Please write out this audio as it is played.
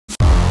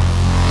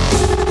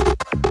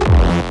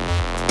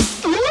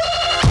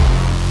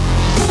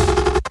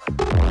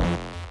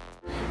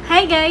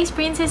guys,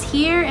 Princess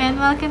here and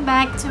welcome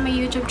back to my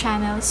YouTube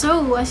channel.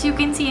 So, as you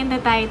can see in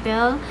the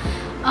title,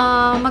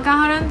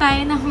 magkakaroon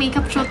tayo ng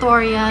makeup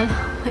tutorial.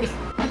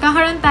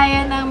 Magkakaroon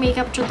tayo ng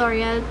makeup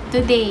tutorial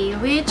today,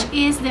 which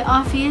is the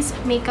office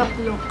makeup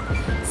look.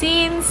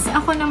 Since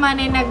ako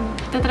naman ay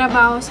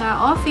nagtatrabaho sa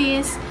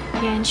office,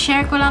 yan,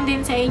 share ko lang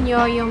din sa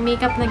inyo yung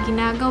makeup na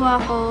ginagawa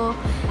ko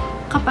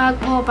kapag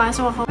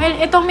pumapasok ako. Well,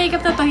 itong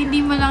makeup na to, hindi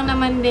mo lang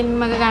naman din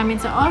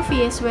magagamit sa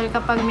office. Well,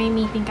 kapag may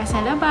meeting ka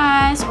sa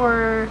labas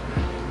or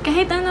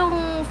kahit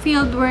anong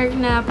field work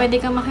na pwede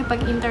kang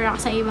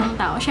makipag-interact sa ibang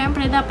tao.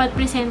 Syempre, dapat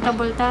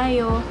presentable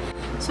tayo.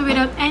 So,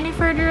 without any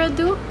further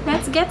ado,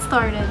 let's get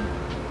started.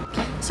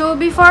 So,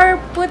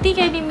 before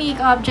putting any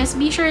makeup, just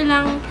be sure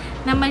lang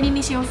na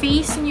malinis yung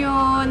face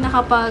nyo, na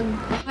kapag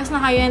mas na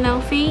kayo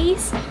ng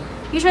face.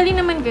 Usually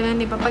naman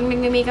ganun, di ba? Pag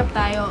nag-makeup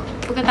tayo,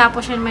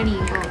 pagkatapos yan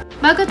maligo.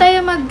 Bago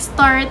tayo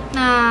mag-start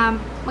na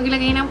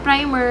maglagay ng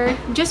primer,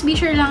 just be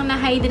sure lang na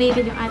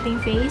hydrated yung ating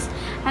face.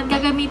 At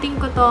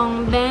gagamitin ko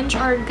tong Bench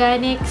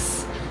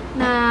Organics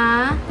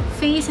na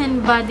face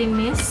and body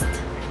mist.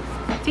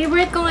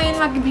 Favorite ko ngayon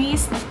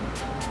mag-mist.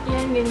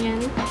 Yan, ganyan.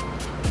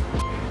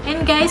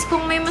 And guys,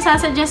 kung may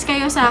masasuggest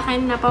kayo sa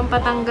akin na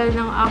pampatanggal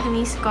ng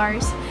acne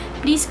scars,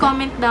 please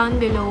comment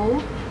down below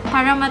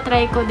para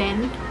matry ko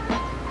din.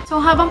 So,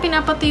 habang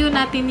pinapatuyo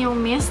natin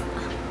yung mist,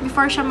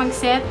 before siya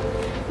mag-set,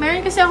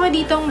 meron kasi ako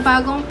ditong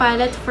bagong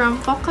palette from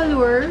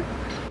Focallure.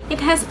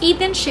 It has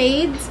 18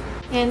 shades.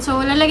 And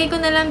so, lalagay ko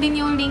na lang din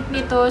yung link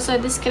nito sa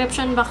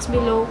description box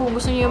below kung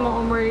gusto niyo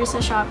mag-order sa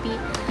Shopee.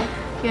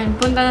 Yan,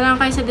 punta na lang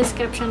kayo sa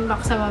description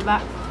box sa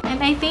baba. And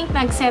I think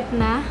nag-set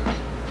na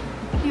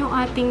yung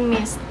ating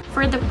mist.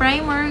 For the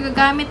primer,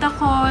 gagamit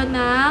ako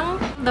ng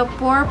The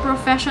Pore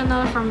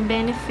Professional from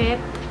Benefit.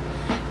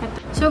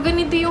 So,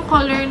 ganito yung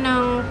color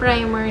ng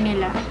primer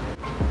nila.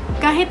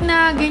 Kahit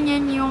na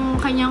ganyan yung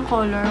kanyang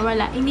color,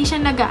 wala. Hindi siya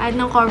nag-a-add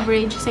ng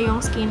coverage sa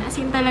yung skin. As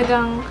in,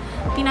 talagang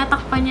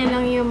tinatakpan niya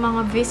lang yung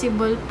mga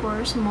visible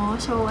pores mo.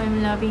 So,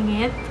 I'm loving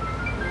it.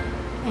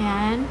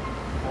 Ayan.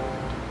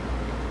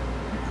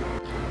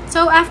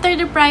 So, after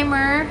the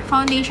primer,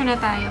 foundation na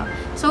tayo.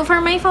 So,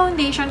 for my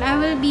foundation, I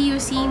will be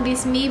using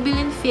this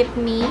Maybelline Fit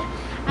Me.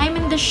 I'm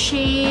in the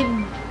shade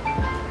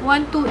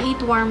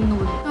 128 Warm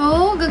Nude.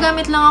 So,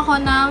 gagamit lang ako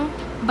ng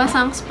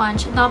basang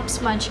sponge, top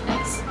sponge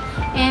guys.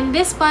 And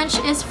this sponge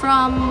is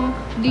from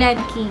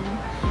Glad King.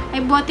 I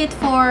bought it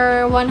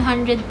for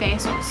 100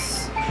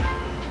 pesos.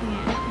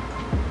 Ayan.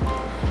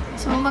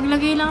 So,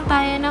 maglagay lang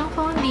tayo ng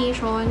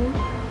foundation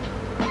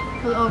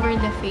all over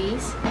the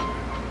face.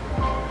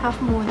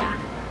 Half muna.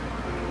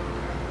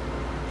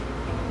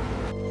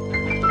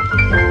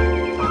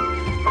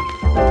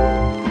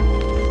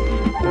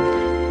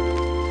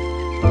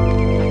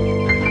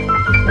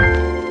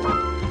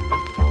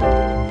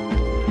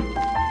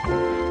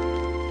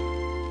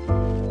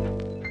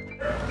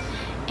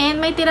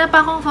 May tira pa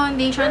akong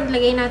foundation.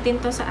 Lagay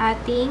natin to sa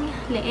ating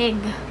leeg.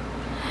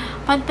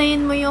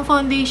 Pantayin mo yung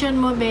foundation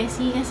mo,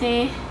 Bessie.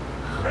 Kasi,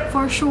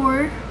 for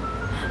sure,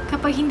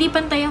 kapag hindi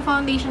pantay yung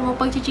foundation mo,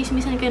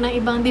 pagchichismisan ka ng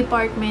ibang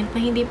department na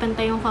hindi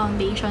pantay yung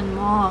foundation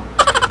mo.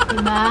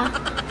 Diba?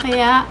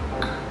 Kaya,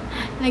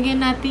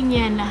 lagyan natin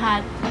yan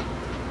lahat.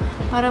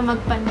 Para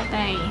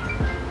magpantay.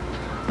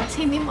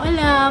 Kasi hindi mo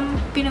alam,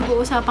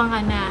 pinag-uusapan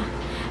ka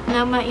na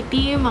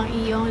maitim ang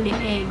iyong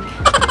leeg.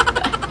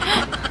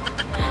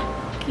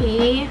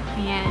 Okay,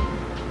 ayan.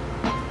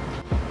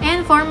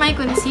 And for my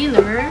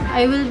concealer,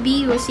 I will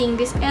be using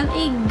this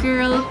LA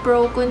Girl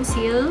Pro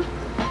Conceal.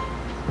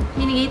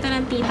 Binigay ito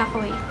ng tita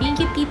ko eh.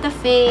 Thank you, Tita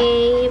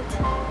Faith.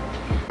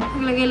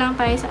 Maglagay lang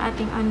tayo sa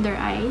ating under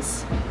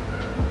eyes.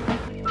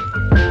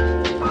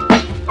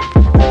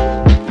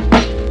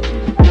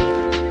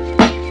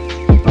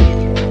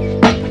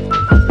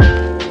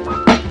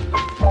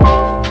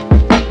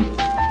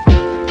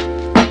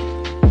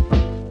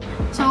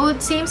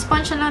 Same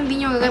sponge na lang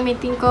din yung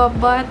gagamitin ko,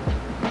 but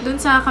dun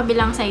sa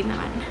kabilang side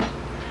naman.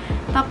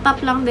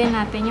 Tap-tap lang din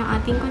natin yung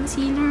ating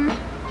concealer.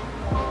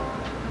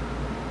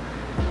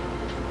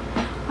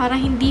 Para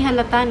hindi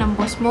halata ng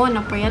boss mo na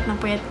puyat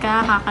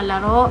ka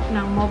kakalaro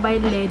ng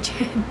Mobile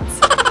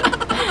Legends.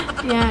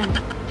 Yan.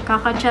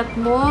 Kakachat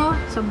mo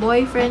sa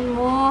boyfriend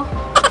mo.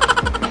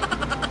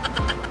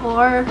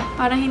 Or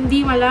para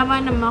hindi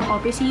malaman ng mga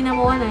opisina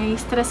mo na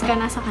stress ka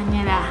na sa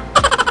kanya la.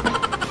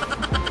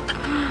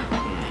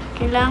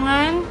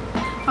 Kailangan,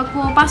 pag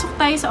pumapasok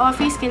tayo sa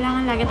office,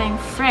 kailangan lagi tayong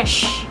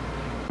fresh.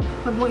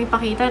 Huwag mong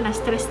ipakita na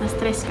stress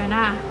ka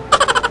na.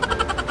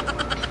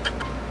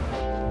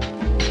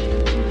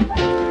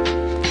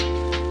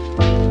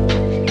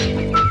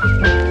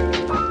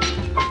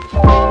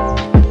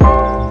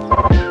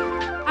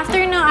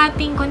 After ng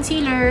ating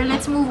concealer,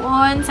 let's move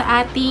on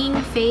sa ating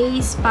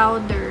face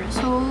powder.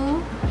 So,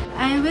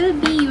 I will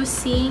be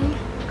using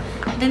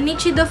the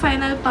Eyeshadow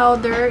Final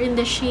Powder in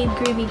the shade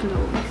Creamy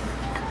Glow.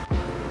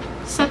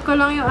 Set ko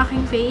lang yung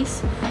aking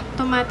face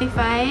to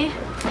mattify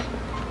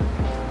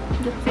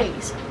the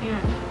face.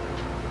 Ayan.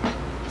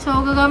 So,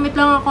 gagamit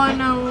lang ako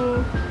ng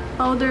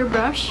powder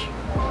brush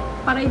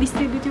para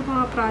i-distribute yung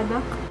mga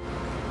product.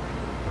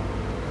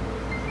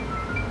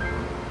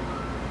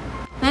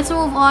 let's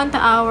move on to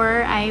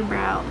our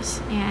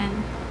eyebrows.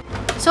 Ayan.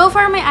 So,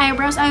 for my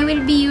eyebrows, I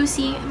will be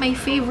using my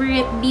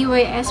favorite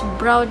BYS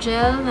brow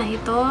gel na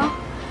ito.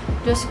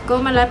 Diyos ko,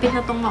 malapit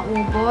na itong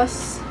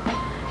maubos.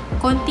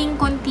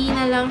 Konting-konti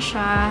na lang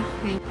siya.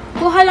 Okay.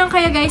 Kuha lang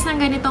kayo guys ng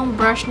ganitong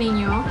brush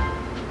ninyo.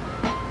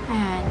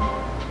 Ayan.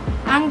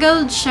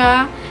 Angled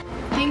siya.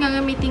 Ito yung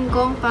gagamitin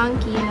kong pang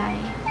kilay.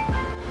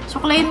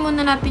 Suklayin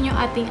muna natin yung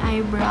ating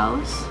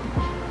eyebrows.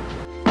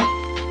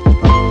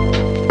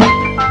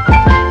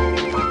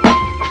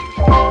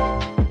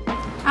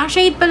 Ang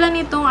shade pala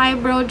nitong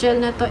eyebrow gel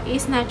na to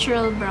is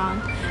natural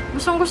brown.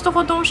 Gustong-gusto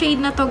ko tong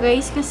shade na to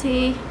guys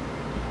kasi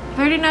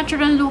very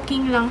natural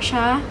looking lang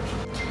siya.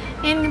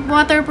 And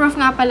waterproof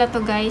nga pala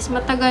to guys.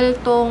 Matagal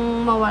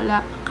tong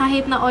mawala.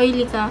 Kahit na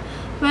oily ka.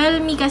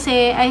 Well, me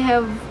kasi I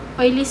have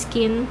oily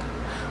skin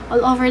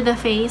all over the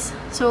face.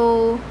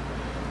 So,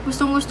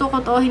 gustong-gusto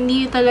ko to.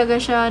 Hindi talaga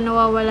siya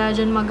nawawala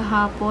dyan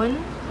maghapon.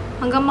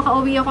 Hanggang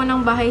makauwi ako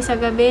ng bahay sa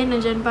gabi,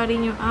 nandyan pa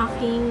rin yung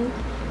aking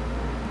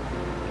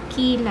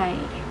kilay.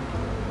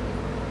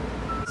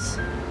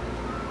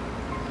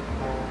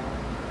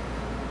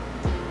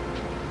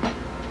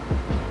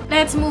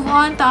 Let's move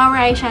on to our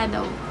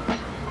eyeshadow.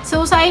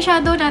 So, sa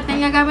eyeshadow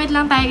natin, gagamit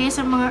lang tayo guys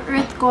sa mga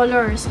earth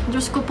colors.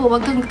 Diyos ko po,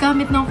 wag kang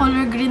gagamit ng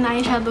color green na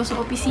eyeshadow sa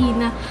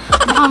opisina.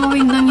 Baka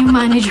mawindang yung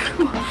manager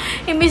mo.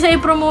 Imbis ay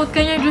i-promote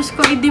ka niya, Diyos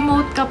ko,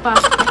 i-demote ka pa.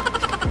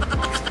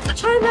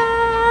 Tada!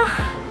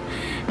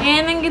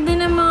 Ayan, ang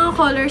ganda ng mga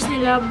colors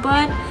nila.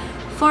 But,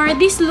 for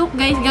this look,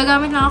 guys,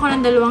 gagamit lang ako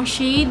ng dalawang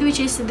shade,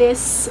 which is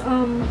this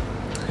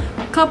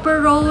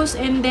copper rose,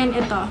 and then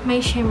ito,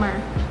 may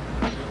shimmer.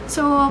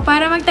 So,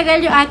 para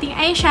magtagal yung ating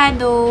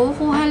eyeshadow,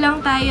 kuha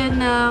lang tayo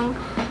ng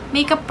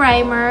makeup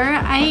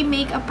primer. Eye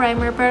makeup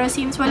primer. Pero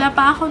since wala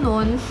pa ako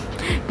nun,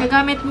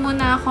 gagamit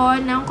muna ako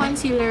ng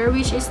concealer,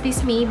 which is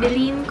this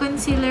Maybelline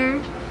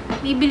concealer.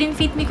 Maybelline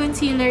Fit Me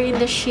Concealer in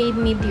the shade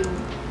medium.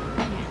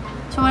 Ayan.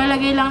 So,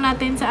 lalagay lang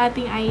natin sa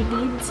ating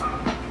eyelids.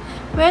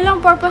 Well,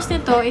 ang purpose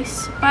nito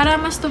is para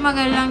mas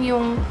tumagal lang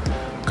yung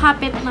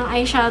kapit ng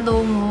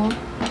eyeshadow mo.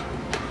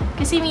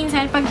 Kasi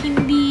minsan, pag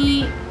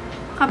hindi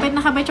kapit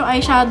na kapit yung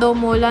eyeshadow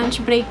mo, lunch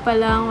break pa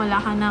lang,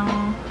 wala ka ng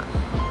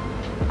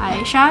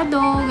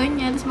eyeshadow,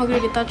 ganyan, tapos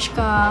magre-retouch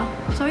ka.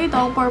 So, ito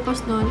ang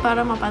purpose nun,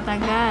 para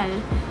mapatagal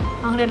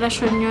ang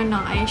relasyon nyo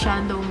ng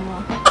eyeshadow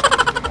mo.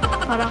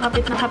 Para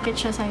kapit na kapit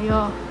siya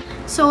sa'yo.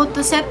 So,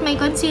 to set my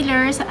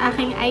concealer sa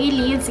aking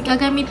eyelids,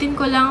 gagamitin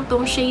ko lang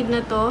tong shade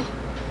na to,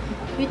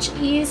 which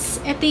is,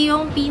 ito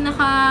yung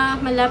pinaka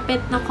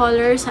malapit na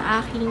color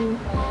sa aking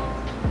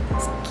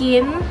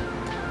skin.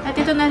 At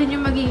ito natin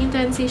yung magiging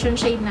transition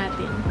shade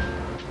natin.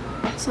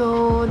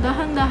 So,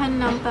 dahan-dahan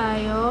lang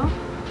tayo.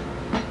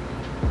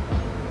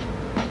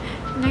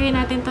 Lagyan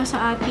natin to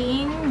sa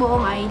ating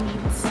buong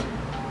eyelids.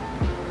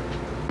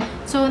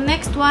 So,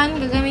 next one,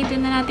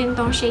 gagamitin na natin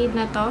tong shade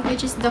na to, which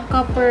is the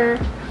copper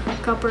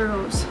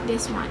rose.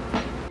 This one.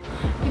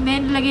 And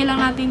then, lagay lang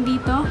natin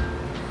dito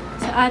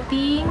sa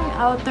ating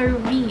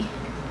outer V.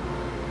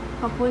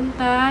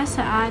 Papunta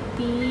sa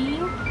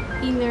ating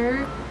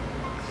inner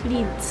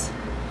lids.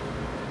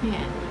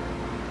 Ayan.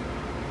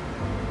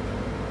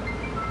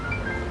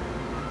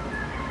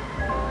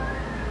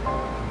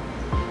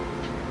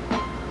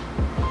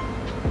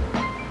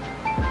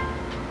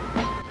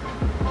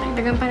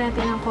 Dagdagan pa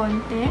natin ng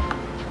konti.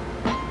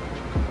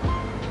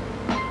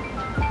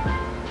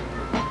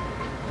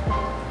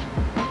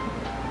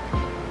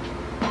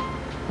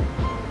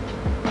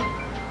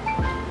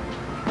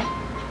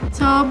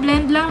 So,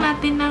 blend lang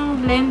natin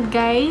ng blend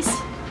guys.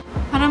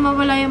 Para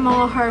mawala yung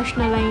mga harsh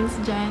na lines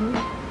dyan.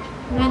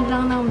 Blend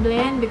lang ng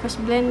blend because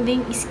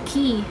blending is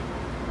key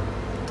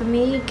to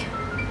make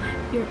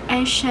your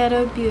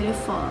eyeshadow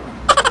beautiful.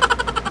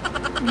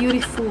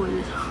 Beautiful.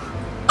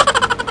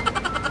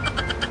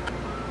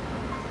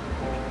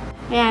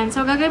 Ayan.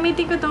 So,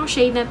 gagamitin ko tong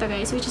shade na to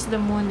guys, which is the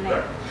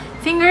Moonlight.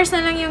 Fingers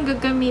na lang yung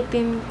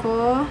gagamitin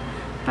ko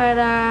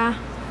para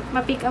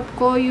ma-pick up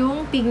ko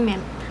yung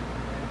pigment.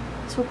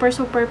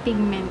 Super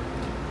pigment.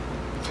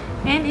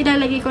 And,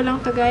 ilalagay ko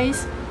lang to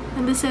guys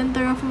in the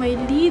center of my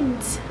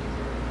lids.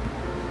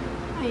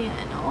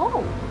 Ayan,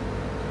 oh!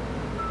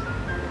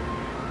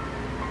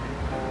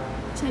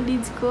 Sa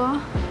lids ko.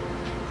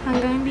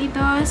 Hanggang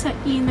dito sa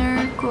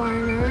inner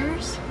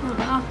corners ng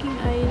aking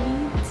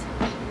eyelids.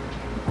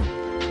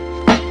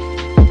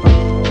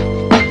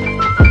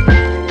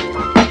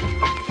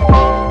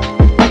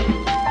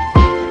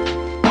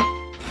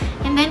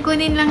 And then,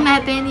 kunin lang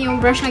natin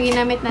yung brush na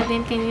ginamit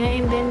natin kanina.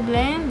 And then,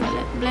 blend.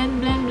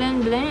 Blend.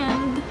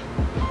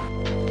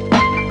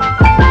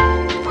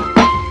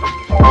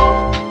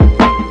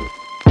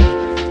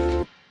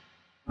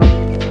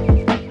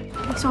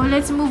 So,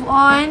 let's move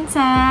on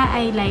sa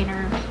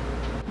eyeliner.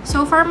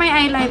 So, for my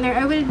eyeliner,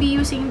 I will be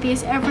using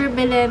this Ever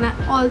Belena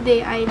All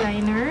Day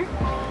Eyeliner.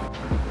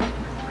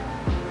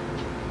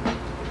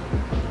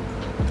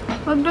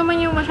 Huwag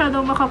naman yung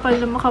masyadong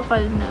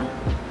makapal na.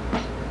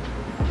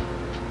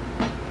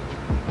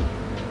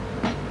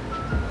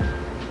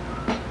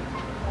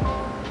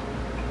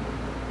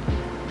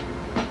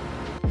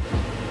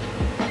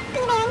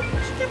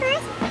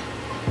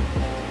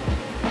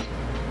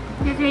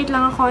 Mag-create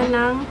lang ako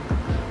ng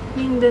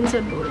wing dun sa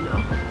dulo.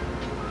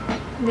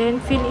 Then,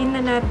 fill in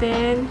na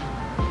natin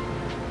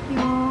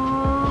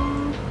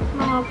yung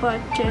mga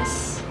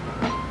patches.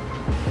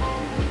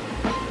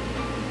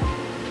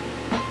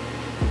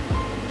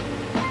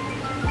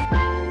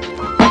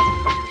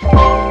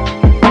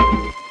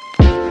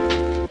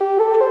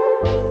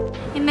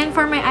 And then,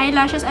 for my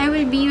eyelashes, I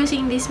will be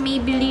using this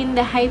Maybelline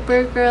The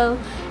Hyper Curl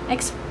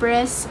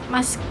Express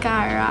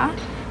Mascara.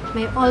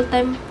 My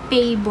all-time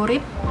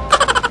favorite.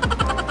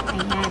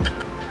 Ayan.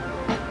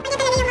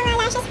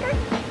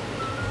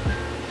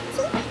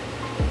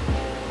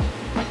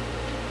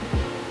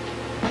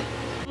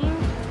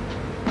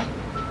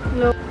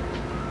 Low.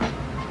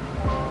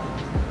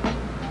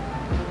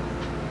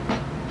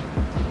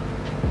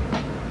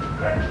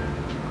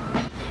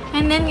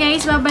 And then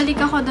guys, babalik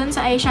ako dun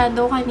sa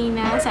eyeshadow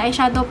kanina. Sa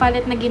eyeshadow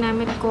palette na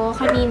ginamit ko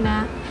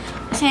kanina.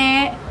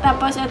 Kasi,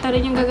 tapos ito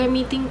rin yung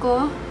gagamitin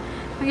ko.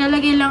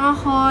 Maglalagay lang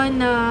ako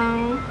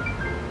ng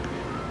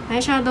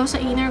eyeshadow sa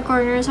inner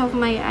corners of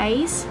my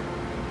eyes.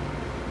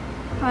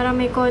 Para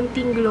may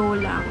konting glow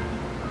lang.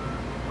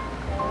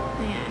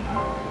 Ayan.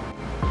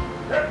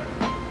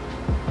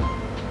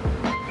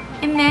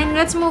 And then,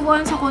 let's move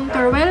on sa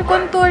contour. Well,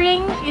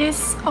 contouring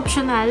is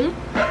optional.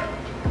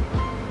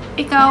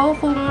 Ikaw,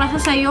 kung nasa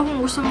sa'yo,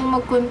 kung gusto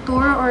mong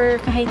mag-contour or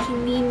kahit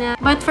hindi na.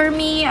 But for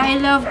me, I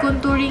love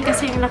contouring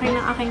kasi ang laki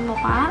ng aking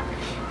mukha.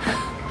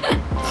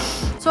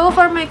 So,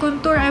 for my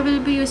contour, I will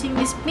be using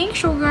this Pink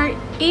Sugar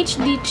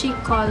HD Cheek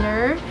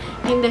Color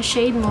in the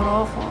shade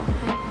Morocco.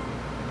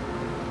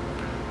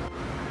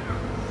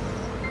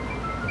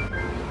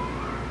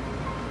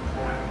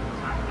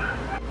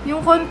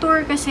 Yung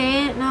contour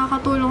kasi,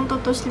 nakakatulong to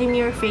slim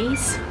your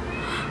face.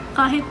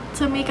 Kahit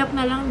sa makeup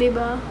na lang,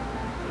 diba?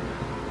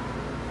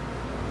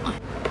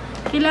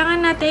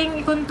 Kailangan natin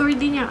i-contour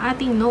din yung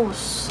ating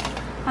nose.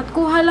 At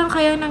kuha lang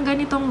kayo ng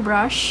ganitong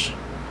brush.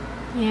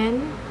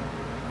 Yan.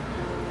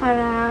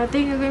 Para ito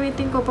yung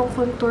gagamitin ko pang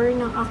contour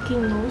ng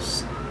aking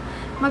nose.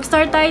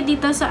 Mag-start tayo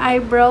dito sa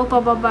eyebrow,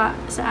 pababa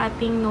sa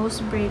ating nose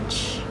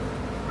bridge.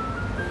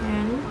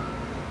 Yan.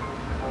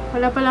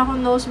 Wala pala akong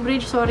nose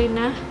bridge, sorry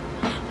na.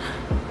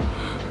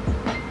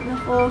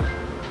 Nako.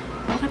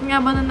 Bakit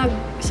nga ba na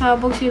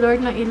nagsabog si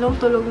Lord ng ilong?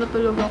 Tulog na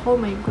tulog ako.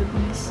 My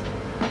goodness.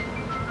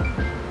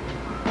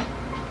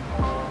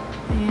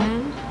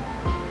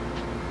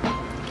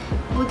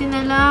 Buti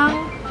na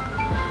lang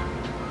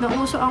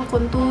nauso ang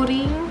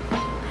contouring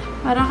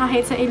para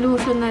kahit sa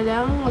illusion na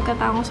lang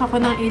magkatangos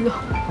ako ng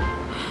ilong.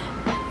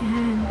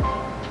 Ayan.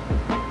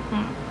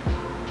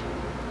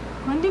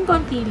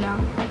 Konting-konti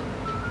lang.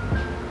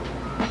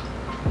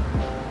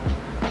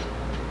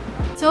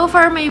 So,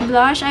 for my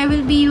blush, I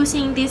will be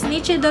using this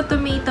Eyeshadow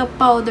Tomato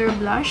Powder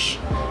Blush.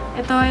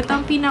 Ito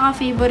ang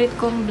pinaka-favorite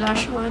kong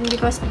blush on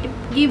because it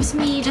gives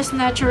me just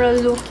natural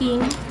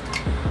looking.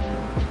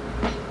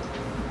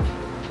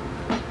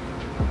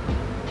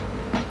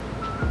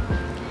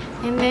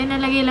 And then,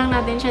 nalagay lang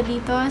natin siya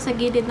dito sa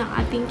gilid ng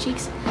ating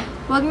cheeks.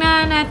 Huwag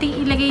na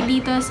natin ilagay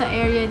dito sa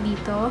area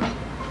dito.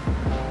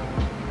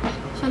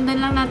 Sundan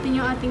lang natin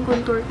yung ating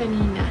contour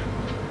kanina.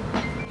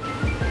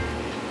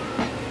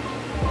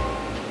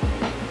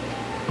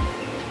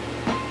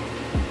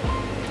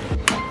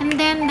 And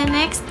then, the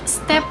next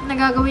step na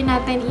gagawin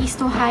natin is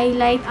to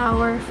highlight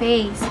our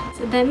face.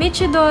 So, the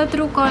Eyeshadow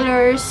True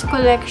Colors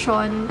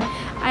Collection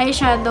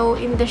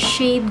Eyeshadow in the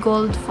shade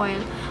Gold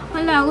Foil.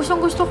 Wala,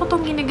 gustong-gusto ko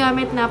itong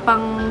ginagamit na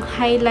pang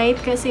highlight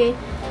kasi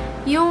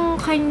yung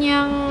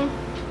kanyang,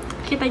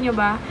 kita nyo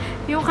ba?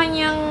 Yung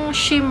kanyang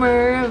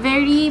shimmer,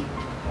 very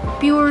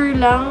pure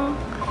lang.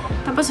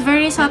 Tapos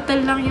very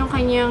subtle lang yung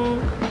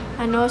kanyang,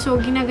 so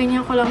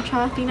ginaganyan ko lang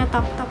siya,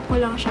 tinatap-tap ko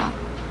lang siya.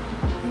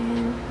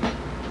 Ayan.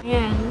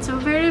 Ayan.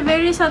 So very,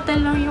 very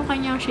subtle lang yung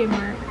kanyang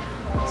shimmer.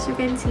 As you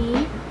can see.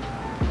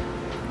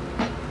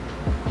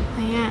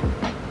 Ayan.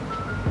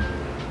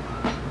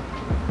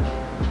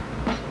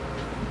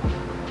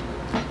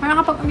 Parang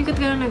kapag umikot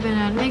ka lang na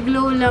ganun, may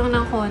glow lang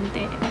ng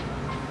konti.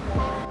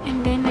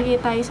 And then, lagay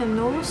tayo sa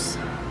nose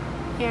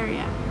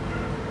area.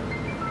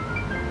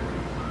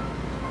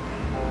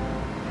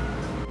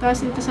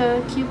 Tapos dito sa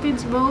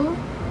Cupid's bow.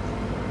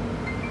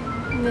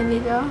 And then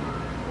dito.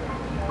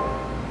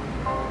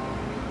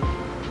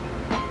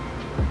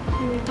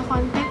 And dito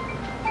konti.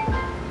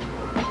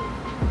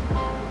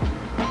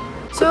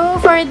 So,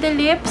 for the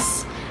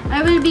lips,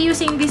 I will be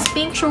using this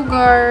Pink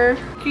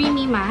Sugar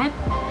Creamy Matte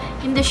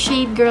in the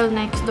shade Girl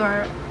Next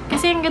Door.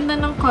 Kasi ang ganda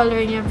ng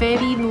color niya.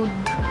 Very nude.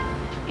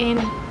 And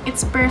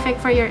it's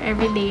perfect for your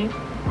everyday.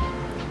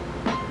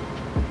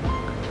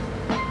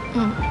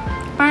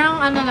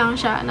 Parang lang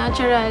siya.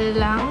 Natural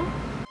lang.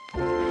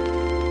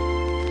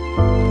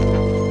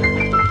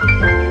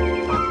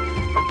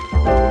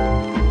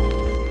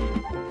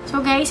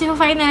 So guys,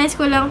 i-finalize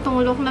ko lang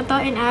tong look na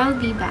to and I'll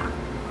be back.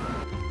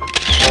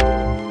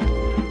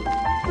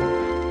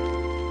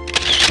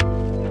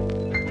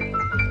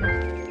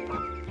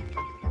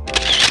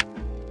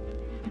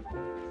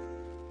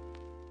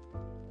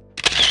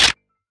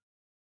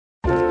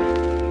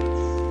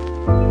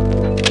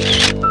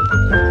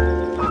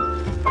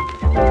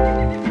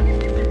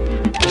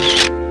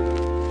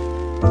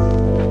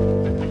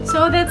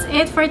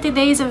 it for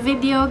today's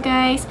video,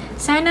 guys.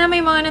 Sana may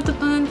mga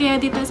natutunan kayo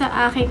dito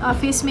sa aking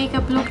office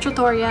makeup look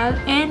tutorial.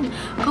 And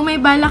kung may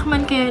balak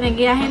man kayo na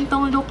gayahin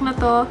tong look na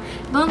to,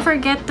 don't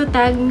forget to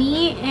tag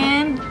me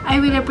and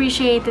I will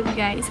appreciate it,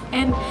 guys.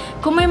 And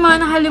kung may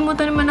mga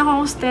nakalimutan naman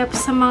akong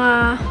steps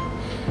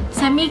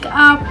sa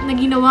makeup na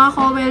ginawa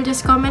ko, well,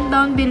 just comment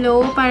down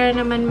below para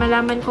naman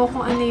malaman ko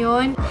kung ano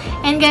yon.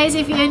 And guys,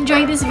 if you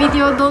enjoyed this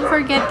video, don't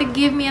forget to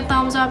give me a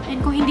thumbs up.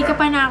 And kung hindi ka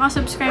pa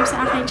nakaka-subscribe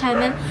sa aking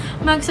channel,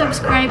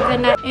 mag-subscribe ka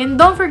na. And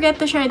don't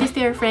forget to share this to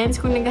your friends.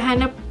 Kung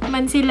naghahanap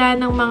man sila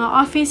ng mga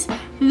office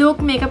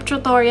look makeup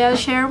tutorial,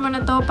 share mo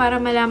na to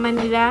para malaman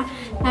nila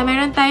na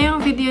meron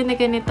tayong video na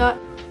ganito.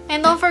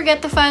 And don't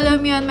forget to follow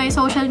me on my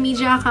social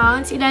media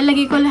accounts.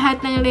 Ilalagay ko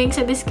lahat ng links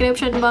sa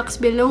description box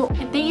below.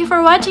 And thank you for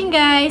watching,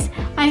 guys!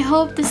 I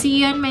hope to see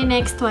you on my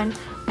next one.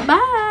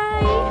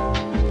 Bye!